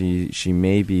saying that she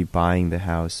may be buying the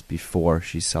house before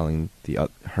she's selling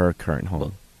her current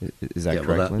home. Is that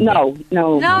correct, Linda?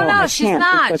 No, she's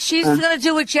not. She's going to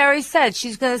do what Jerry said.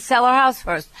 She's going to sell her house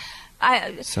first.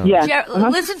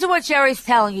 Listen to what Jerry's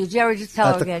telling you. Jerry, just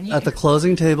tell her again. At the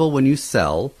closing table, when you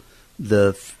sell,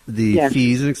 the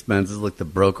fees and expenses, like the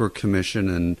broker commission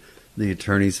and the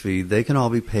attorney's fee, they can all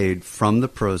be paid from the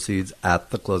proceeds at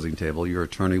the closing table. Your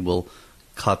attorney will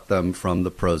cut them from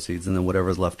the proceeds, and then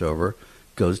whatever's left over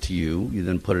goes to you. You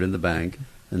then put it in the bank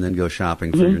and then go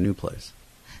shopping for your new place.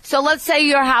 So let's say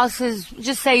your house is,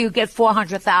 just say you get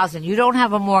 $400,000. You don't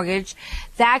have a mortgage.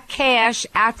 That cash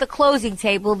at the closing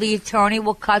table, the attorney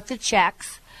will cut the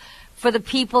checks for the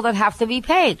people that have to be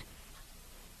paid.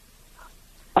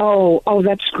 Oh,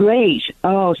 that's great.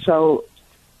 So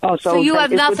you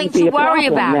have nothing to worry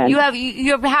about. Then. You have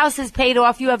your house is paid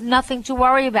off. You have nothing to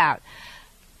worry about.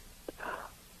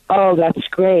 Oh, that's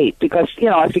great, because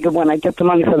I figure when I get the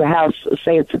money for the house,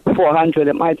 say it's $400,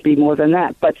 it might be more than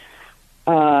that, but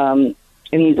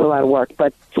it needs a lot of work.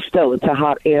 But still, it's a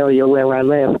hot area where I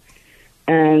live,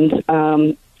 and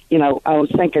I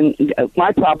was thinking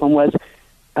my problem was,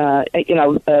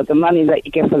 the money that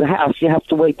you get for the house, you have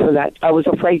to wait for that. I was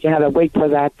afraid you had to wait for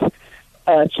that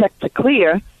check to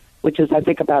clear, which is, I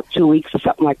think, about 2 weeks or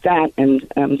something like that.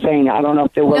 And I'm saying, I don't know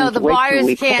if they're willing to wait 2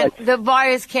 weeks. The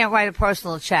buyers can't write a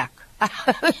personal check.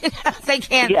 They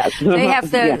can't. Yes. They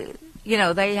have to.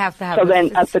 Yeah. They have to have. So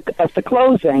then, at the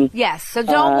closing. Yes. So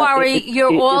don't worry.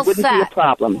 You're all set. It wouldn't be a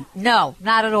problem. No,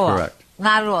 not at all. Correct.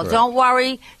 Not at all. Right. Don't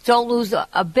worry. Don't lose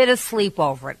a bit of sleep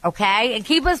over it, okay? And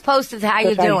keep us posted how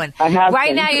you're Okay. doing. I have Right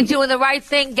been. now, you're doing the right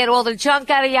thing. Get all the junk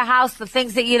out of your house, the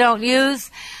things that you don't use,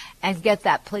 and get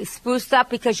that place spruced up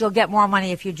because you'll get more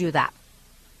money if you do that.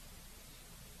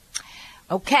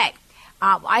 Okay.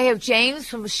 I have James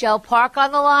from Michelle Park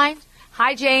on the line.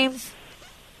 Hi, James.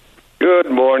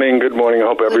 Good morning. Good morning. I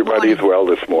hope everybody's morning. well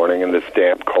this morning in this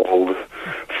damp, cold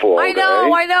fall I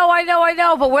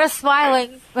know, but we're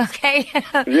smiling, okay?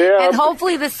 Yeah. And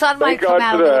hopefully the sun might Thank come God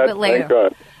out a for little that. bit later. Thank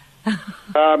God.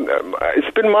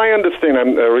 It's been my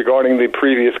understanding regarding the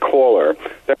previous caller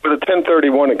that with a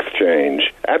 1031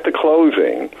 exchange, at the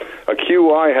closing, a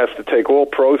QI has to take all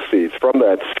proceeds from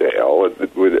that sale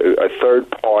with a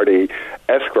third-party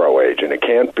escrow agent. It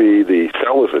can't be the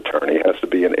seller's attorney. It has to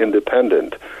be an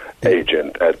independent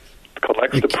agent that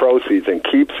collects the proceeds and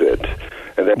keeps it,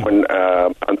 and then when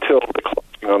until the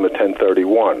closing on the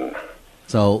 1031.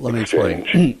 So let me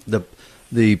explain.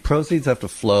 The proceeds have to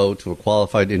flow to a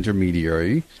qualified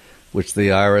intermediary, which the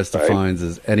IRS defines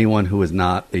as anyone who is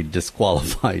not a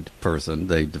disqualified person.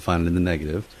 They define it in the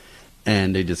negative.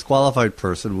 And a disqualified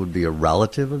person would be a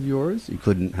relative of yours. You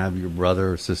couldn't have your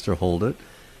brother or sister hold it.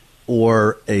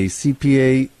 Or a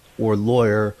CPA or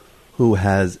lawyer who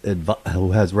has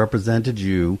represented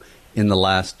you in the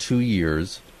last 2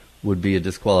 years would be a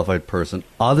disqualified person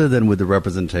other than with the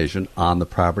representation on the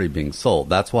property being sold.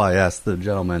 That's why I asked the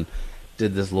gentleman,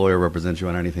 did this lawyer represent you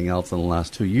on anything else in the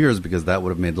last 2 years? Because that would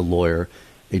have made the lawyer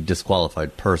a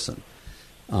disqualified person.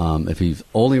 If he's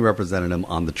only represented him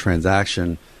on the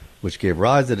transaction which gave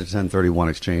rise to the 1031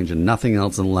 exchange and nothing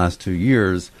else in the last 2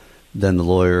 years, then the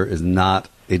lawyer is not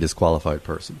a disqualified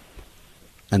person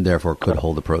and therefore could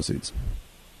hold the proceeds.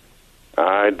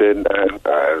 I did.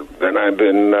 Then I've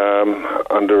been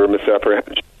under a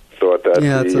misapprehension. Thought that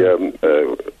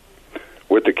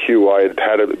with the QI, it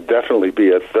had to definitely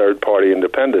be a third-party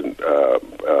independent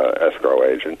escrow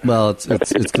agent. Well, it's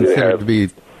considered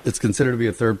to be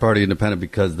a third-party independent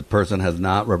because the person has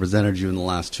not represented you in the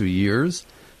last 2 years,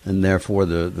 and therefore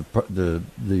the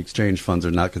exchange funds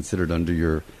are not considered under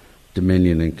your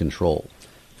dominion and control.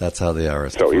 That's how the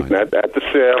IRS So defines even it. at the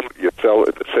sale, you sell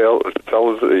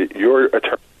your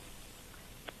attorney.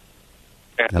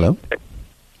 Hello?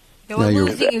 Yeah, we're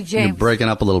losing you, You're James. breaking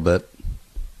up a little bit.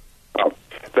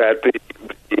 That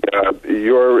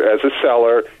your as a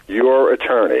seller, your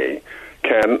attorney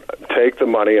can take the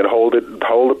money and hold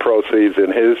the proceeds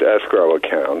in his escrow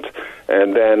account,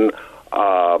 and then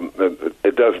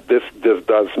this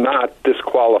does not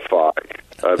disqualify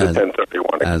the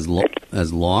 1031. As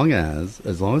long as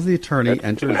the attorney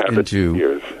enters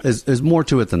into, there's more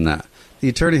to it than that. The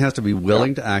attorney has to be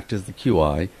willing to act as the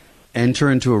QI,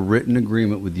 enter into a written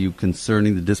agreement with you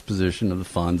concerning the disposition of the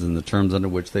funds and the terms under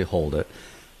which they hold it,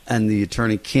 and the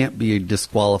attorney can't be a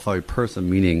disqualified person,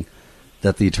 meaning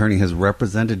that the attorney has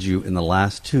represented you in the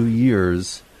last 2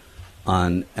 years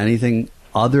on anything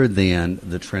other than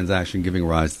the transaction giving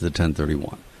rise to the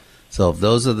 1031. So if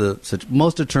those are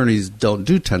most attorneys don't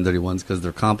do 1031s because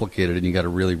they're complicated and you got to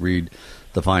really read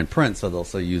the fine print. So they'll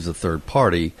say use a third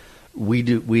party.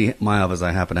 My office,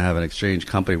 I happen to have an exchange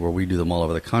company where we do them all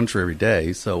over the country every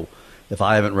day. So if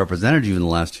I haven't represented you in the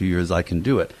last 2 years, I can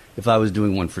do it. If I was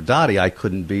doing one for Dottie, I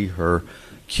couldn't be her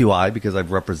QI because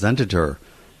I've represented her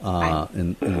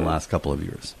in the last couple of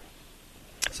years.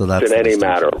 So that's in any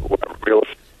matter, real.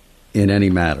 In any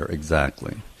matter,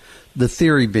 exactly. The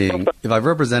theory being, if I've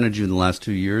represented you in the last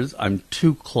 2 years, I'm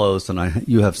too close, and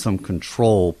you have some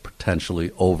control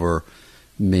potentially over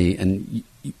me. And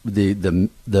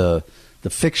the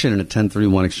fiction in a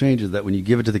 1031 exchange is that when you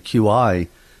give it to the QI,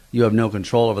 you have no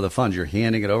control over the funds. You're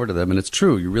handing it over to them, and it's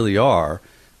true, you really are,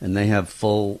 and they have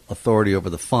full authority over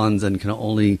the funds and can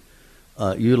only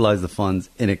utilize the funds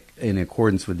in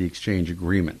accordance with the exchange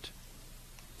agreement.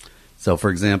 So, for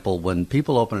example, when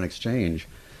people open an exchange,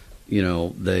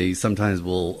 they sometimes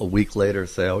will a week later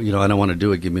say, I don't want to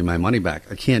do it, give me my money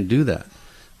back. I can't do that.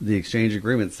 The exchange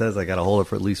agreement says I got to hold it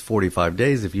for at least 45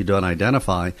 days. If you don't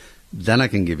identify, then I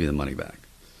can give you the money back.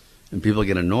 And people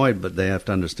get annoyed, but they have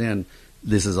to understand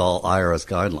this is all IRS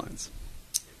guidelines,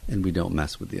 and we don't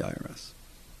mess with the IRS.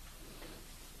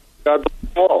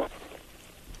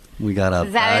 We got a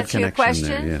Does that bad answer your connection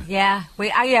question? there. Yeah.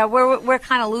 We're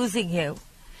kind of losing you.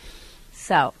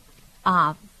 So,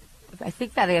 I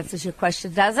think that answers your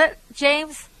question, does it,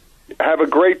 James? Have a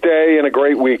great day and a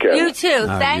great weekend. You too.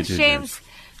 Right, Thanks, you too, James.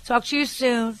 Talk to you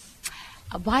soon.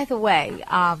 By the way,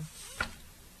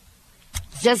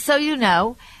 just so you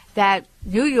know, that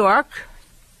New York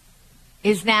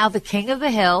is now the king of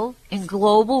the hill in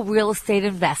global real estate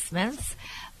investments.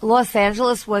 Los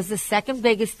Angeles was the second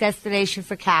biggest destination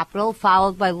for capital,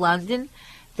 followed by London,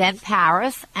 then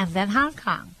Paris, and then Hong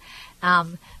Kong.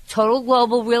 Total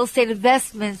global real estate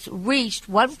investments reached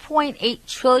 $1.8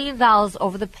 trillion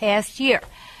over the past year.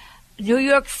 New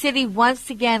York City once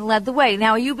again led the way.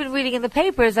 Now, you've been reading in the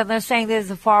papers, and they're saying that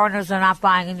the foreigners are not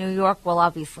buying in New York. Well,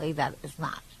 obviously, that is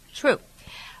not true.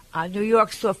 New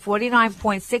York saw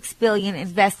 $49.6 billion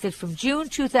invested from June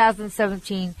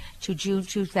 2017 to June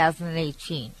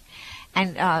 2018.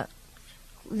 And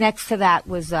next to that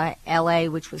was L.A.,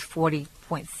 which was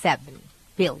 $40.7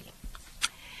 billion.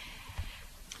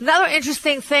 Another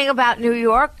interesting thing about New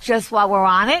York, just while we're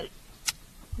on it,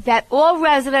 that all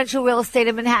residential real estate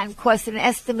in Manhattan costs an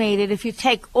estimated, if you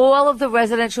take all of the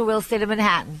residential real estate in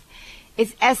Manhattan,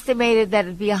 it's estimated that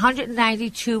it'd be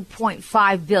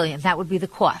 $192.5 billion. That would be the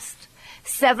cost.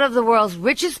 7 of the world's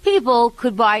richest people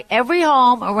could buy every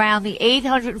home around the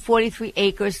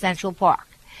 843-acre Central Park.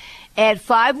 Add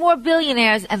 5 more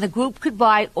billionaires, and the group could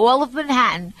buy all of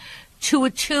Manhattan to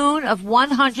a tune of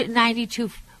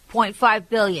 $192.5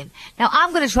 billion. Now,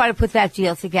 I'm going to try to put that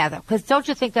deal together, because don't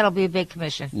you think that'll be a big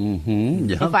commission? Mm-hmm.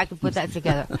 Yeah. If I can put that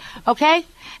together. Okay?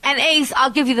 And Ace,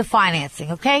 I'll give you the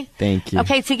financing, okay? Thank you.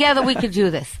 Okay, together we can do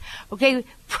this. Okay,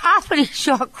 Property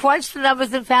Shark crunched the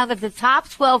numbers and found that the top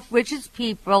 12 richest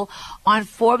people on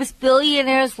Forbes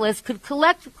billionaires list could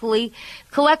collectively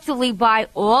buy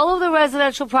all of the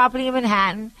residential property in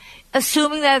Manhattan,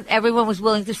 assuming that everyone was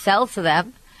willing to sell to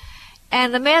them.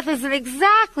 And the math isn't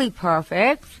exactly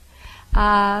perfect,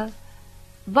 but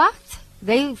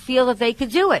they feel that they could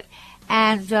do it.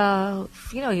 And,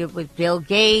 you're with Bill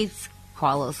Gates,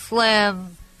 Carlos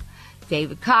Slim,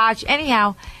 David Koch,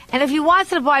 anyhow. And if you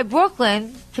wanted to buy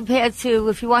Brooklyn, compared to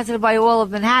if you wanted to buy all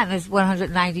of Manhattan, it's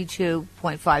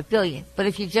 $192.5 billion. But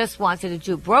if you just wanted to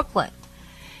do Brooklyn,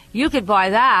 you could buy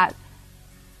that,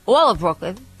 all of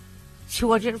Brooklyn,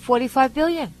 $245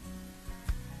 billion.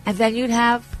 And then you'd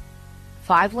have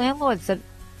 5 landlords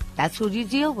that's who you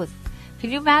deal with.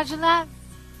 Can you imagine that?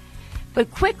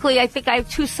 But quickly, I think I have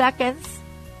 2 seconds.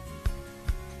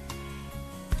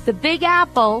 The Big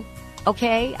Apple,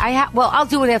 okay, I'll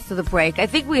do it after the break. I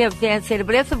think we have Dan Sater,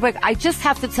 but after the break, I just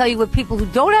have to tell you what people who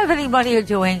don't have any money are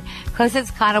doing, because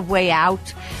it's kind of way out,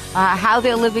 how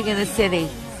they're living in the city.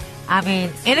 I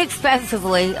mean,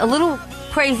 inexpensively, a little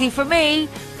crazy for me,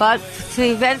 but to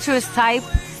the adventurous type,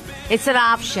 it's an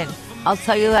option. I'll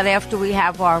tell you that after we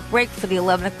have our break for the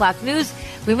 11 o'clock news.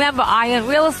 Remember, Ion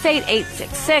Real Estate,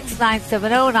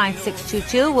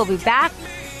 866-970-9622. We'll be back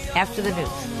after the news.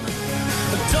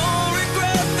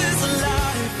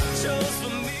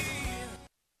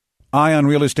 Ion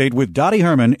Real Estate with Dottie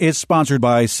Herman is sponsored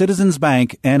by Citizens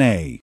Bank, N.A.